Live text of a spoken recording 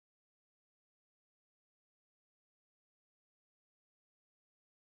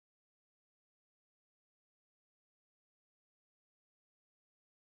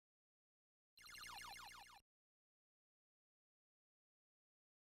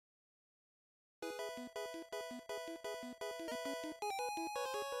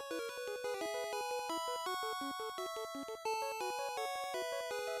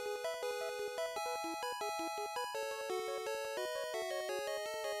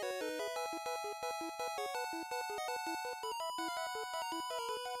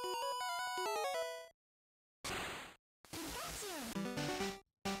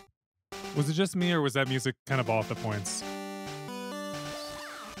Was it just me, or was that music kind of off the points?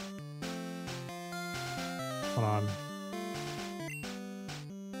 Hold on.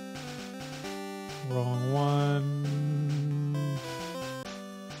 Wrong one.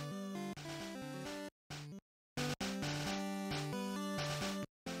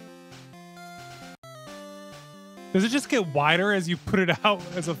 Does it just get wider as you put it out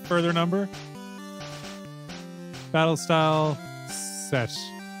as a further number? Battle style set.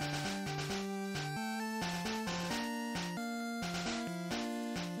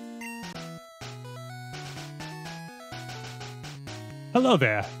 Hello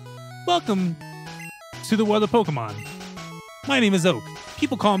there. Welcome to the world of Pokemon. My name is Oak.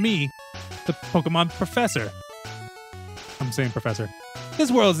 People call me the Pokemon Professor. I'm saying Professor.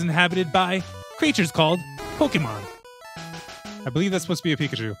 This world is inhabited by creatures called Pokemon. I believe that's supposed to be a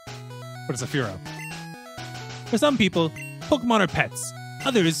Pikachu, but it's a Furo. For some people, Pokemon are pets.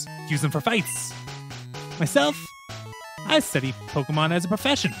 Others use them for fights. Myself, I study Pokemon as a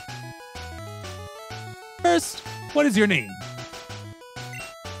profession. First, what is your name?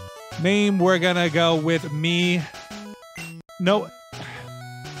 Name, we're gonna go with me. No,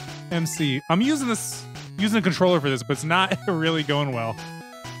 MC. I'm using a controller for this, but it's not really going well.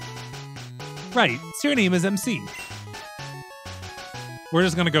 Right, so your name is MC. We're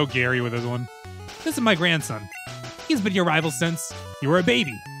just gonna go Gary with this one. This is my grandson. He's been your rival since you were a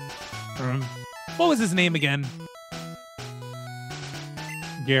baby. What was his name again?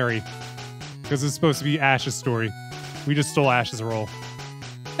 Gary. Because it's supposed to be Ash's story. We just stole Ash's role.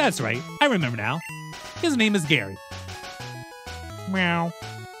 That's right, I remember now. His name is Gary. Meow.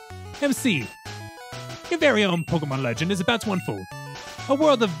 MC, your very own Pokemon legend is about to unfold. A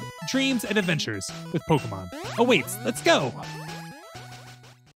world of dreams and adventures with Pokemon awaits. Let's go!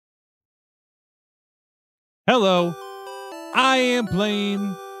 Hello, I am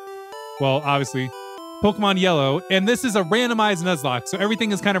playing, well, obviously, Pokemon Yellow, and this is a randomized Nuzlocke, so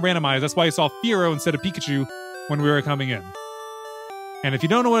everything is kind of randomized. That's why you saw Furo instead of Pikachu when we were coming in. And if you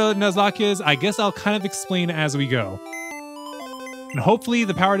don't know what a Nuzlocke is, I guess I'll kind of explain as we go. And hopefully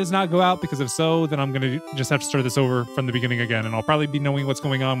the power does not go out, because if so, then I'm going to just have to start this over from the beginning again. And I'll probably be knowing what's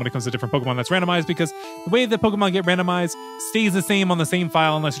going on when it comes to different Pokemon that's randomized, because the way that Pokemon get randomized stays the same on the same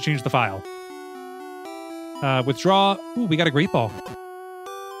file unless you change the file. Withdraw. Ooh, we got a Great Ball.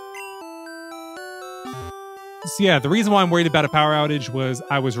 So yeah, the reason why I'm worried about a power outage was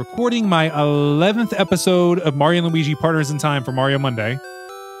I was recording my 11th episode of Mario and Luigi Partners in Time for Mario Monday,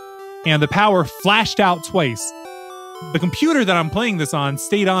 and the power flashed out twice. The computer that I'm playing this on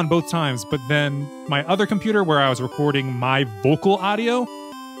stayed on both times, but then my other computer where I was recording my vocal audio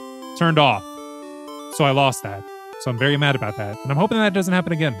turned off. So I lost that. So I'm very mad about that, and I'm hoping that doesn't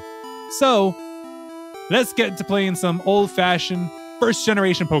happen again. So let's get to playing some old-fashioned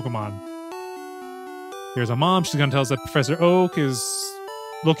first-generation Pokemon. Here's our mom. She's going to tell us that Professor Oak is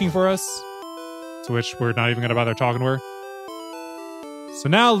looking for us, to which we're not even going to bother talking to her. So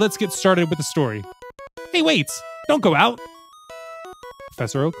now let's get started with the story. Hey, wait! Don't go out!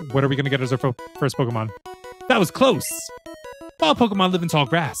 Professor Oak, what are we going to get as our first Pokemon? That was close! Wild Pokemon live in tall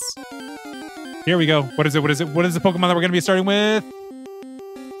grass. Here we go. What is it? What is it? What is the Pokemon that we're going to be starting with?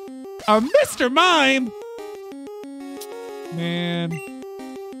 A Mr. Mime! Man.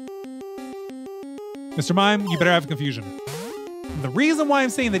 Mr. Mime, you better have confusion. And the reason why I'm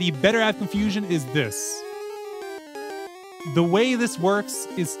saying that you better have confusion is this. The way this works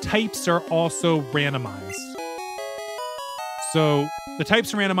is types are also randomized. So the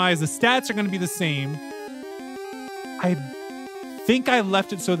types are randomized, the stats are going to be the same. I think I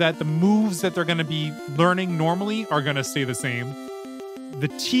left it so that the moves that they're going to be learning normally are going to stay the same. The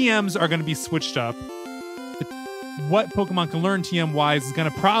TMs are going to be switched up. What Pokemon can learn TM-wise is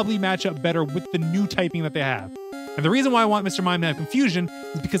going to probably match up better with the new typing that they have. And the reason why I want Mr. Mime to have confusion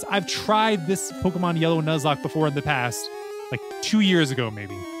is because I've tried this Pokemon Yellow Nuzlocke before in the past, like 2 years ago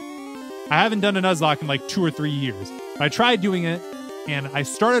maybe. I haven't done a Nuzlocke in like 2 or 3 years. But I tried doing it, and I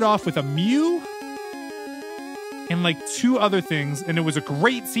started off with a Mew and like 2 other things, and it was a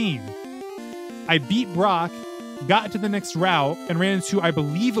great team. I beat Brock, got to the next route, and ran into, I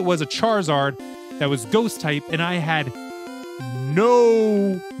believe it was a Charizard that was Ghost type, and I had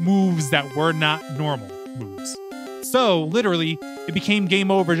no moves that were not normal moves. So, literally, it became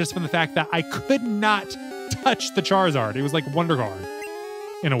game over just from the fact that I could not touch the Charizard. It was like Wonder Guard,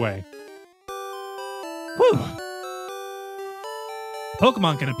 in a way. Whew.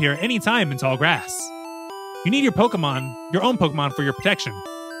 Pokemon can appear anytime in tall grass. You need your own Pokemon for your protection.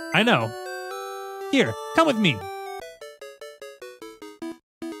 I know. Here, come with me.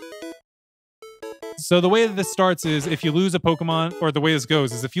 So the way that this starts is if you lose a Pokemon, or the way this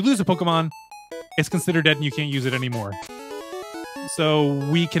goes is if you lose a Pokemon, it's considered dead and you can't use it anymore. So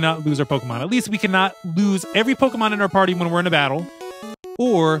we cannot lose our Pokemon. At least we cannot lose every Pokemon in our party when we're in a battle,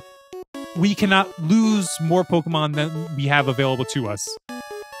 or we cannot lose more Pokemon than we have available to us.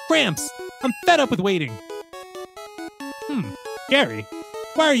 Gramps, I'm fed up with waiting. Gary,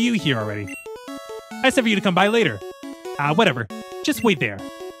 why are you here already? I said for you to come by later. Whatever. Just wait there.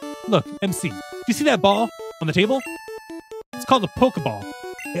 Look, MC, do you see that ball on the table? It's called a Pokeball.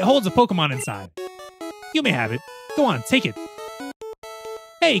 It holds a Pokemon inside. You may have it. Go on, take it.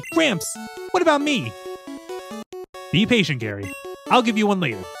 Hey, Gramps, what about me? Be patient, Gary. I'll give you one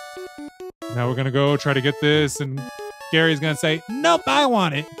later. Now we're gonna go try to get this, and Gary's gonna say, nope, I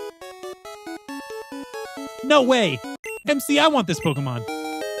want it. No way. MC, I want this Pokemon.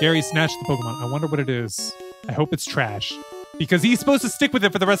 Gary snatched the Pokemon. I wonder what it is. I hope it's trash. Because he's supposed to stick with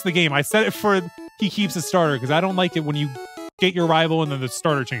it for the rest of the game. I said it for he keeps a starter, because I don't like it when you get your rival and then the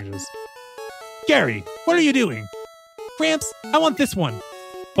starter changes. Gary, what are you doing? Gramps, I want this one.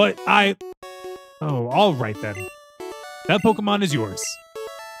 But Oh, all right then. That Pokemon is yours.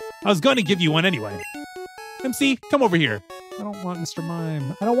 I was going to give you one anyway. MC, come over here. I don't want Mr.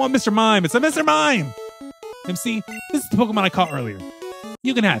 Mime. I don't want Mr. Mime. It's a Mr. Mime! MC, this is the Pokemon I caught earlier.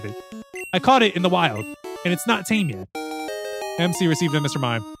 You can have it. I caught it in the wild, and it's not tame yet. MC received a Mr.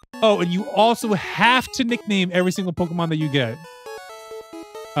 Mime. Oh, and you also have to nickname every single Pokemon that you get.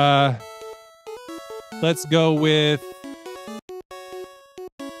 Let's go with...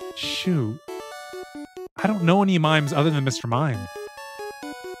 Shoot. I don't know any mimes other than Mr. Mime.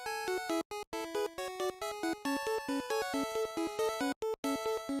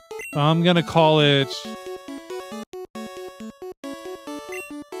 I'm gonna call it...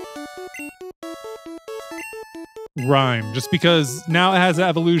 Rhyme, just because now it has an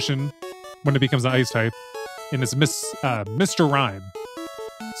evolution when it becomes an ice type, and it's Mr. Rhyme.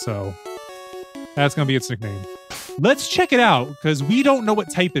 So that's gonna be its nickname. Let's check it out, because we don't know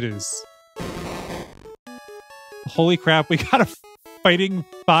what type it is. Holy crap, we got a fighting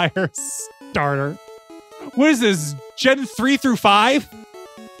fire starter. What is this, Gen 3 through 5?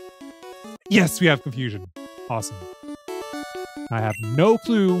 Yes, we have confusion. Awesome. I have no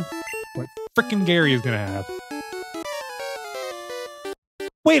clue what frickin' Gary is gonna have.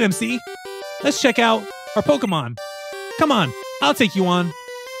 Wait, MC. Let's check out our Pokemon. Come on, I'll take you on.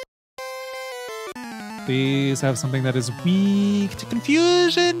 Please have something that is weak to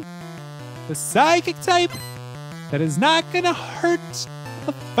confusion. The psychic type that is not gonna hurt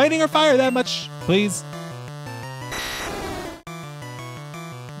the fighting or fire that much. Please.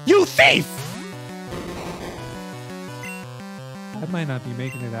 You thief! I might not be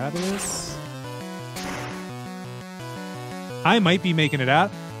making it out of this. I might be making it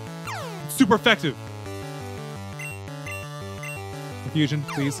out. Super effective. Confusion,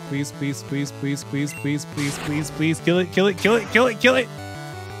 please, please, please, please, please, please, please, please, please, please, kill it, kill it, kill it, kill it, kill it.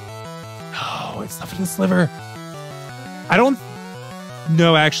 Oh, it's stuff in the sliver. I don't...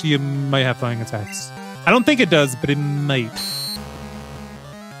 No, actually, it might have flying attacks. I don't think it does, but it might.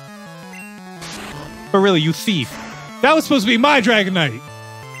 But really, you thief. That was supposed to be my Dragonite.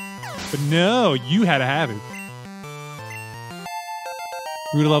 But no, you had to have it.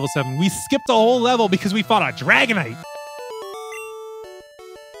 Grew to level 7. We skipped a whole level because we fought a Dragonite.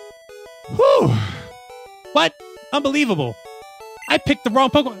 Whew. What? Unbelievable. I picked the wrong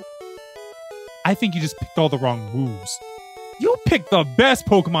Pokemon. I think you just picked all the wrong moves. You picked the best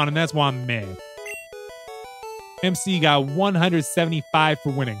Pokemon, and that's why I'm mad. MC got 175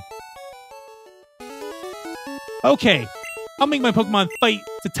 for winning. Okay, I'll make my Pokemon fight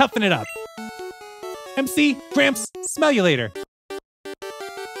to toughen it up. MC, Gramps, smell you later.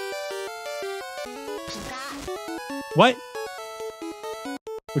 What?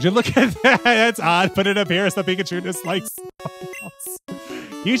 Would you look at that? That's odd. Put it up here so Pikachu dislikes something else.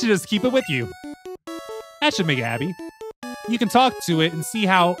 You should just keep it with you. That should make it happy. You can talk to it and see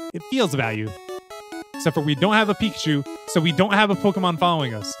how it feels about you. Except for we don't have a Pikachu, so we don't have a Pokemon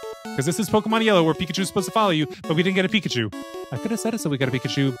following us. Because this is Pokemon Yellow where Pikachu's supposed to follow you, but we didn't get a Pikachu. I could have said it so we got a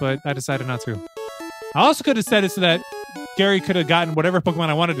Pikachu, but I decided not to. I also could have said it so that Gary could have gotten whatever Pokemon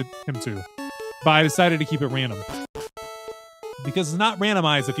I wanted him to. But I decided to keep it random. Because it's not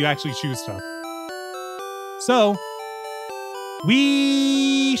randomized if you actually choose stuff. So,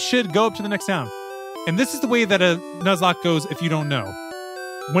 we should go up to the next town. And this is the way that a Nuzlocke goes if you don't know.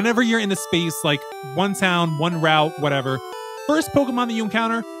 Whenever you're in the space, like one town, one route, whatever, first Pokemon that you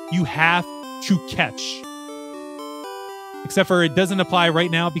encounter, you have to catch. Except for it doesn't apply right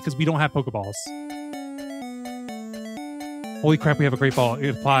now because we don't have Pokeballs. Holy crap, we have a Great Ball. It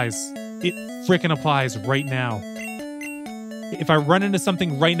applies. it freaking applies right now. If I run into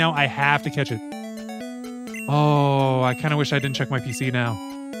something right now, I have to catch it. Oh, I kind of wish I didn't check my PC now.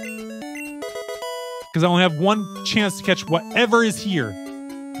 Because I only have one chance to catch whatever is here.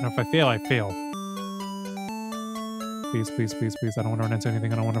 And if I fail, I fail. Please, please, please, please. I don't want to run into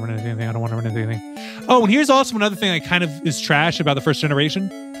anything. I don't want to run into anything. I don't want to run into anything. Oh, and here's also another thing that kind of is trash about the first generation.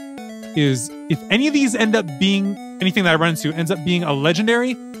 Is if any of these end up being, anything that I run into ends up being a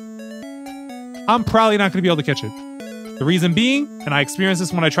legendary, I'm probably not going to be able to catch it. The reason being, and I experienced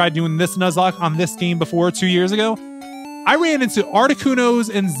this when I tried doing this Nuzlocke on this game before 2 years ago, I ran into Articunos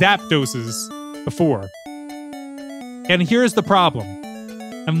and Zapdoses before. And here's the problem.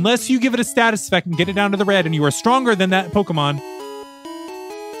 Unless you give it a status effect and get it down to the red and you are stronger than that Pokemon,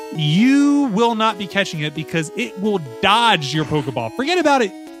 you will not be catching it because it will dodge your Pokeball. Forget about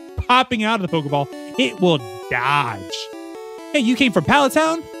it popping out of the Pokeball. It will dodge. Hey, you came from Pallet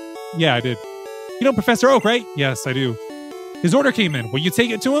Town? Yeah, I did. You know Professor Oak, right? Yes, I do. His order came in. Will you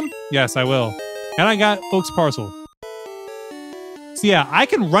take it to him? Yes, I will. And I got Oak's parcel. So yeah, I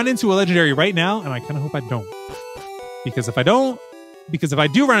can run into a legendary right now, and I kind of hope I don't. Because if I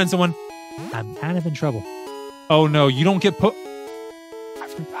do run into one, I'm kind of in trouble. Oh no, you don't get I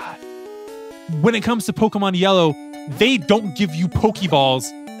forgot. When it comes to Pokemon Yellow, they don't give you Pokeballs.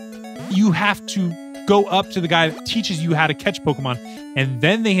 You have to go up to the guy that teaches you how to catch Pokemon, and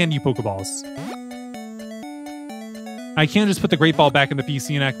then they hand you Pokeballs. I can't just put the Great Ball back in the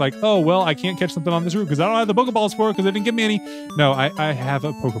PC and act like, oh, well, I can't catch something on this route because I don't have the Pokeballs for it because they didn't give me any. No, I have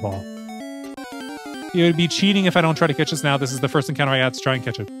a Pokeball. It would be cheating if I don't try to catch this now. This is the first encounter I had to try and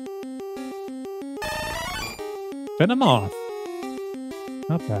catch it. Venomoth.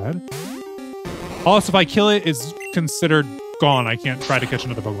 Not bad. Also, if I kill it, it's considered gone. I can't try to catch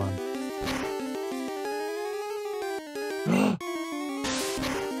another Pokemon.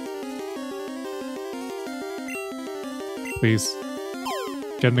 Please.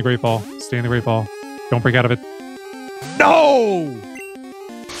 Get in the Great Ball. Stay in the Great Ball. Don't break out of it. No!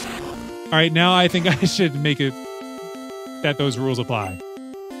 Alright, now I think I should make it that those rules apply.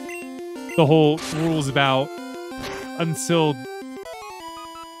 The whole rules about until...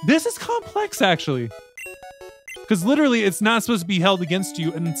 This is complex, actually. Because literally, it's not supposed to be held against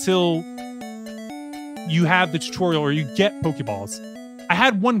you until you have the tutorial or you get Pokeballs. I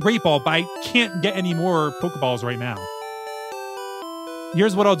had one Great Ball, but I can't get any more Pokeballs right now.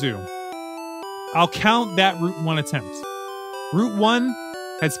 Here's what I'll do. I'll count that Route 1 attempt. Route 1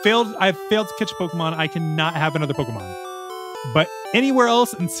 has failed. I've failed to catch a Pokemon. I cannot have another Pokemon. But anywhere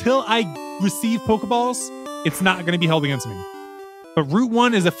else, until I receive Pokeballs, it's not going to be held against me. But Route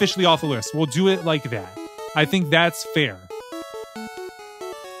 1 is officially off the list. We'll do it like that. I think that's fair.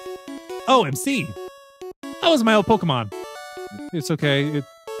 Oh, MC. That was my old Pokemon. It's okay. It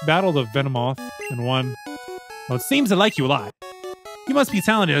battled a Venomoth and won. Well, it seems to like you a lot. You must be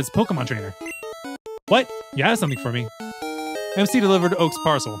talented as a Pokemon trainer. What? You have something for me. MC delivered Oak's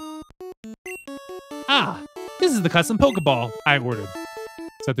parcel. Ah, this is the custom Pokeball I ordered.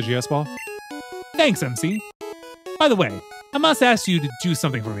 Is that the GS ball? Thanks, MC. By the way, I must ask you to do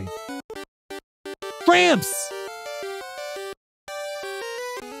something for me. Gramps!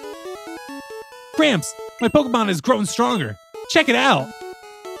 Gramps, my Pokemon has grown stronger. Check it out.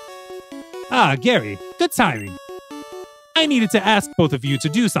 Ah, Gary, good timing. I needed to ask both of you to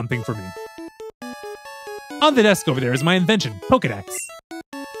do something for me. On the desk over there is my invention, Pokedex.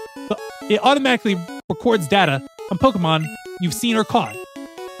 It automatically records data on Pokemon you've seen or caught.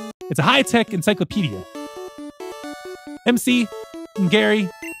 It's a high-tech encyclopedia. MC and Gary,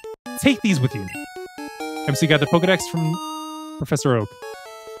 take these with you. MC got the Pokedex from Professor Oak.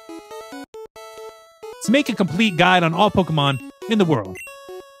 To make a complete guide on all Pokemon in the world.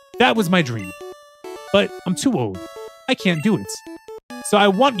 That was my dream. But I'm too old. I can't do it. So I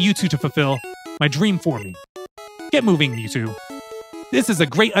want you two to fulfill my dream for me. Get moving, you two. This is a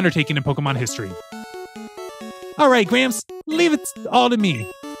great undertaking in Pokemon history. Alright, Gramps, leave it all to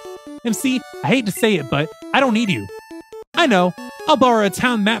me. MC, I hate to say it, but I don't need you. I know, I'll borrow a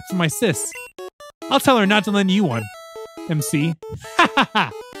town map from my sis. I'll tell her not to lend you one. MC. Ha ha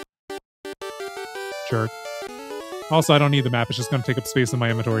ha! Jerk. Also, I don't need the map, it's just gonna take up space in my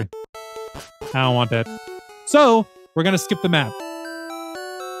inventory. I don't want that. So, we're gonna skip the map.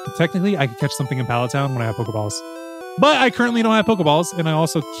 Technically, I could catch something in Pallet Town when I have Pokeballs. But I currently don't have Pokeballs, and I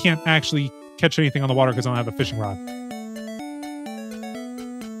also can't actually catch anything on the water because I don't have a fishing rod.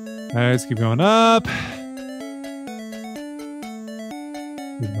 Alright, let's keep going up.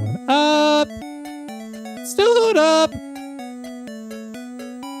 Keep going up. Still going up.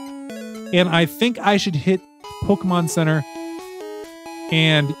 And I think I should hit Pokemon Center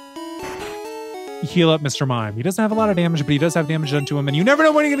and heal up Mr. Mime. He doesn't have a lot of damage, but he does have damage done to him, and you never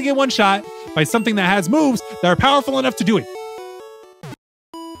know when you're going to get one shot by something that has moves that are powerful enough to do it.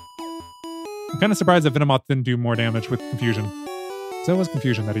 I'm kind of surprised that Venomoth didn't do more damage with Confusion. Because that was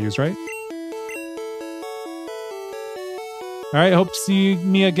Confusion that he used, right? All right, hope to see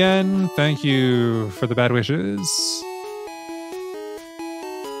me again. Thank you for the bad wishes.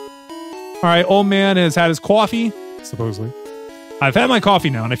 All right, old man has had his coffee, supposedly. I've had my coffee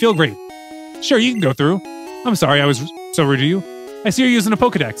now, and I feel great. Sure, you can go through. I'm sorry I was so rude to you. I see you're using a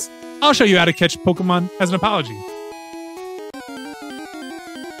Pokedex. I'll show you how to catch Pokemon as an apology.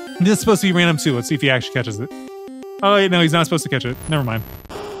 This is supposed to be random too. Let's see if he actually catches it. Oh, wait, no, he's not supposed to catch it. Never mind.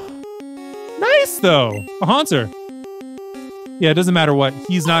 Nice, though. A Haunter. Yeah, it doesn't matter what.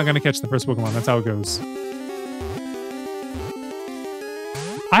 He's not going to catch the first Pokemon. That's how it goes.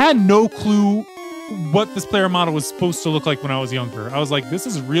 I had no clue what this player model was supposed to look like when I was younger. I was like, this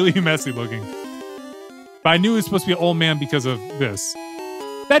is really messy looking. But I knew it was supposed to be an old man because of this.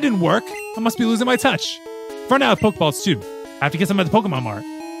 That didn't work. I must be losing my touch. I've run out of Pokeballs too. I have to get some at the Pokemon Mart.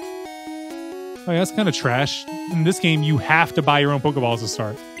 Oh yeah, that's kind of trash. In this game, you have to buy your own Pokeballs to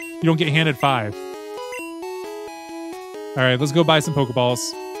start. You don't get handed 5. All right, let's go buy some Pokeballs.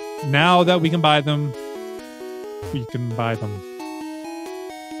 Now that we can buy them, we can buy them.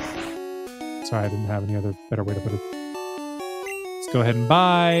 Sorry, I didn't have any other better way to put it. Let's go ahead and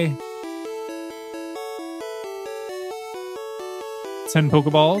buy 10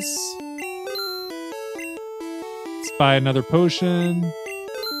 Pokeballs. Let's buy another potion.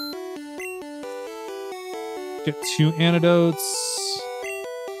 Get 2 antidotes.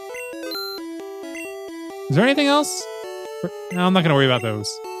 Is there anything else? No, I'm not going to worry about those.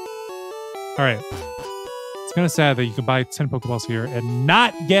 All right. It's kind of sad that you can buy 10 Pokeballs here and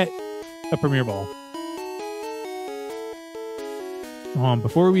not get a Premier Ball.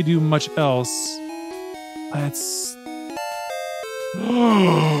 Before we do much else, let's...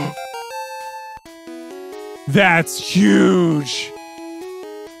 That's huge!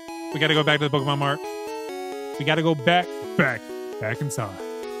 We gotta go back to the Pokemon Mart. We gotta go back inside.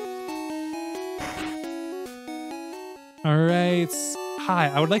 All right. Hi,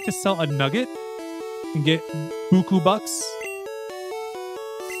 I would like to sell a nugget and get buku bucks.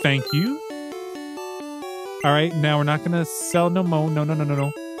 Thank you. All right, now we're not gonna sell no more.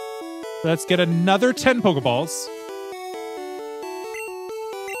 No. Let's get another 10 Pokeballs.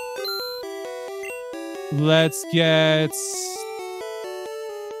 Let's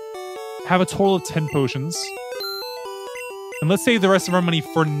have a total of 10 potions. And let's save the rest of our money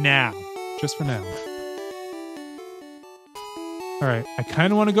for now. Just for now. All right, I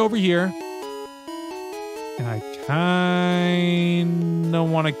kind of want to go over here. And I kind of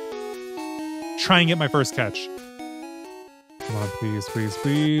want to try and get my first catch. Come on, please, please,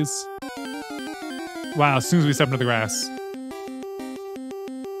 please. Wow, as soon as we step into the grass.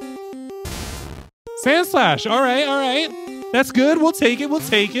 Sand Slash, all right. That's good, we'll take it.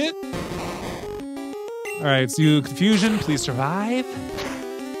 All right, so Confusion, please survive.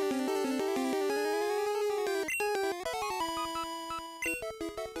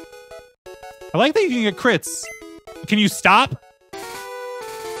 I like that you can get crits. Can you stop?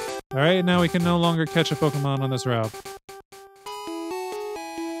 All right, now we can no longer catch a Pokemon on this route.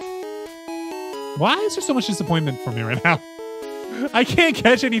 Why is there so much disappointment for me right now? I can't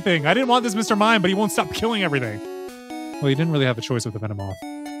catch anything. I didn't want this Mr. Mime, but he won't stop killing everything. Well, he didn't really have a choice with the Venomoth.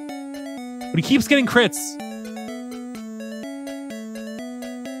 But he keeps getting crits.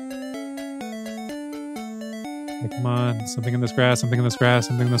 Hey, come on. Something in this grass, something in this grass,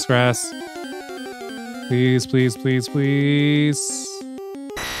 something in this grass. Please, please, please, please.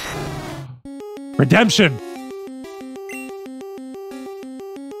 Redemption!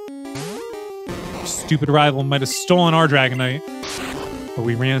 Stupid rival might have stolen our Dragonite, but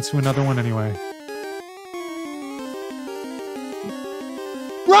we ran into another one anyway.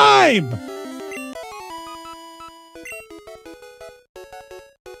 Rhyme!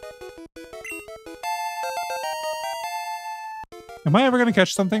 Am I ever going to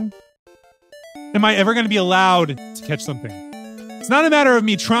catch something? Am I ever going to be allowed to catch something? It's not a matter of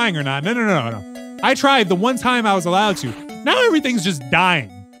me trying or not. No. I tried the one time I was allowed to. Now everything's just dying.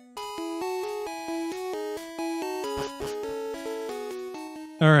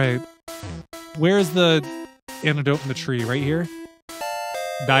 All right. Where's the antidote in the tree? Right here?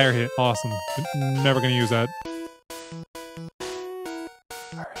 Dire hit. Awesome. Never going to use that.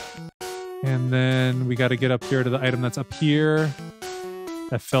 All right. And then we got to get up here to the item that's up here.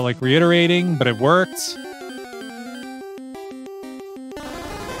 That felt like reiterating, but it worked.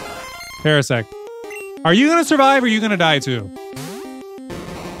 Parasect. Are you going to survive or are you going to die too?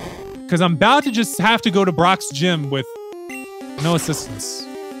 because I'm about to just have to go to Brock's gym with no assistance.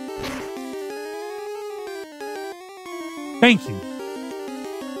 Thank you.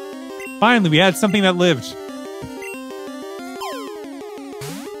 Finally, we had something that lived.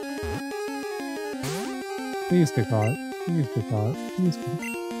 Please get caught. Please get caught. Please get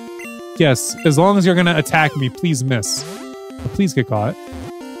caught. Yes, as long as you're going to attack me, please miss. But please get caught.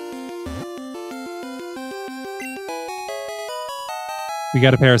 We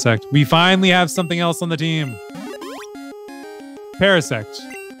got a Parasect. We finally have something else on the team. Parasect.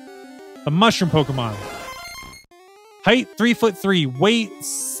 A mushroom Pokemon. Height 3'3", weight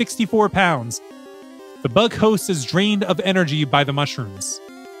 64 pounds. The bug host is drained of energy by the mushrooms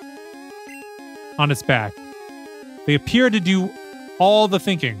on its back. They appear to do all the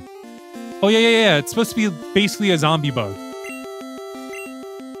thinking. Oh, yeah. It's supposed to be basically a zombie bug.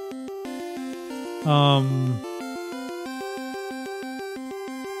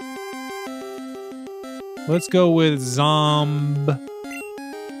 Let's go with Zomb.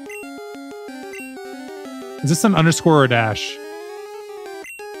 Is this an underscore or a dash?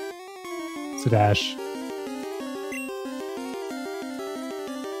 It's a dash.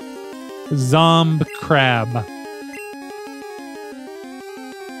 Zomb Crab.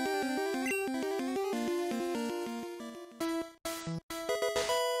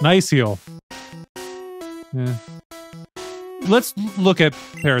 Nice heal. Yeah. Let's look at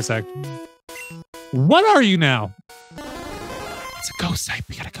Parasect. What are you now? It's a ghost type.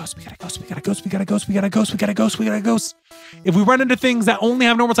 We got a ghost. We got a ghost. We got a ghost. We got a ghost. We got a ghost. We got a ghost. We got a ghost. If we run into things that only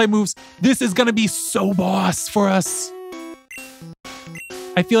have normal type moves, this is gonna be so boss for us.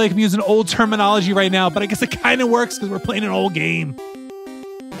 I feel like I'm using old terminology right now, but I guess it kind of works because we're playing an old game.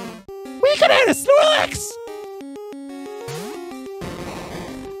 We could add a Snorlax.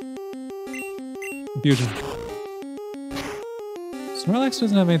 Confusion. Snorlax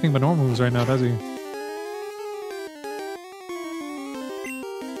doesn't have anything but normal moves right now, does he?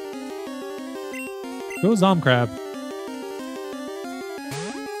 Go Zom Crab.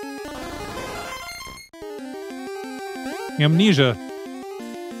 Amnesia.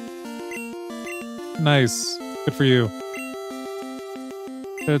 Nice. Good for you.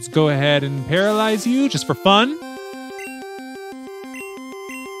 Let's go ahead and paralyze you just for fun.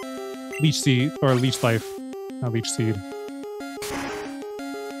 Leech Seed, or Leech Life. Not Leech Seed.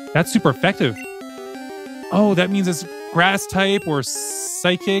 That's super effective. Oh, that means it's Grass type or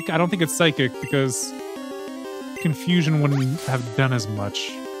Psychic. I don't think it's Psychic because Confusion wouldn't have done as much.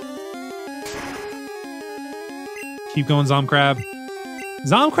 Keep going, Zomcrab.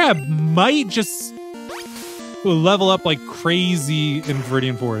 Zomcrab might just level up like crazy in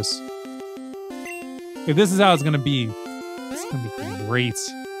Viridian Forest. If this is how it's gonna be, it's gonna be great.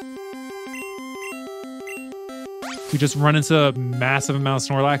 We just run into a massive amount of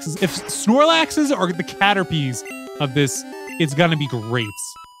Snorlaxes. If Snorlaxes are the Caterpies of this, it's gonna be great.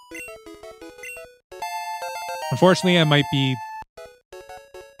 Unfortunately, it might be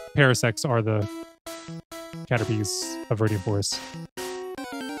Parasects are the Caterpies of Viridian Forest.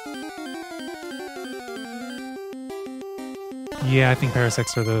 Yeah, I think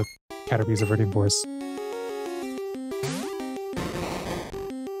Parasects are the Caterpies of Viridian Forest.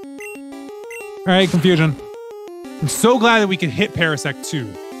 Alright, Confusion. I'm so glad that we could hit Parasect too.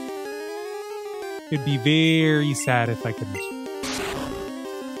 It'd be very sad if I couldn't.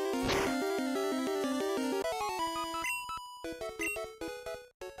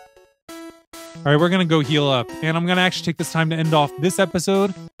 Alright, we're gonna go heal up. And I'm gonna actually take this time to end off this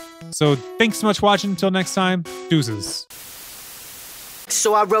episode. So thanks so much for watching. Until next time, deuces.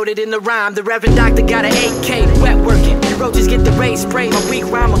 So I wrote it in the rhyme. The Reverend Doctor got an 8K, wet working. The roaches get the race spray. My weak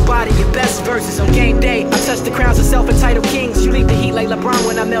rhyme, my body, your best verses on game day. I touch the crowns of self-entitled kings. You leave the heat like LeBron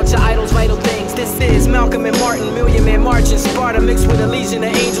when I melt your idols' vital things. This is Malcolm and Martin, Million Man marching Sparta, mixed with a legion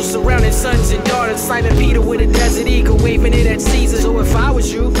of angels surrounding sons and daughters. Simon Peter with a desert eagle, waving it at Caesar. So if I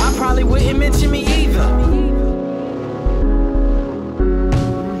was you, I probably wouldn't mention me either.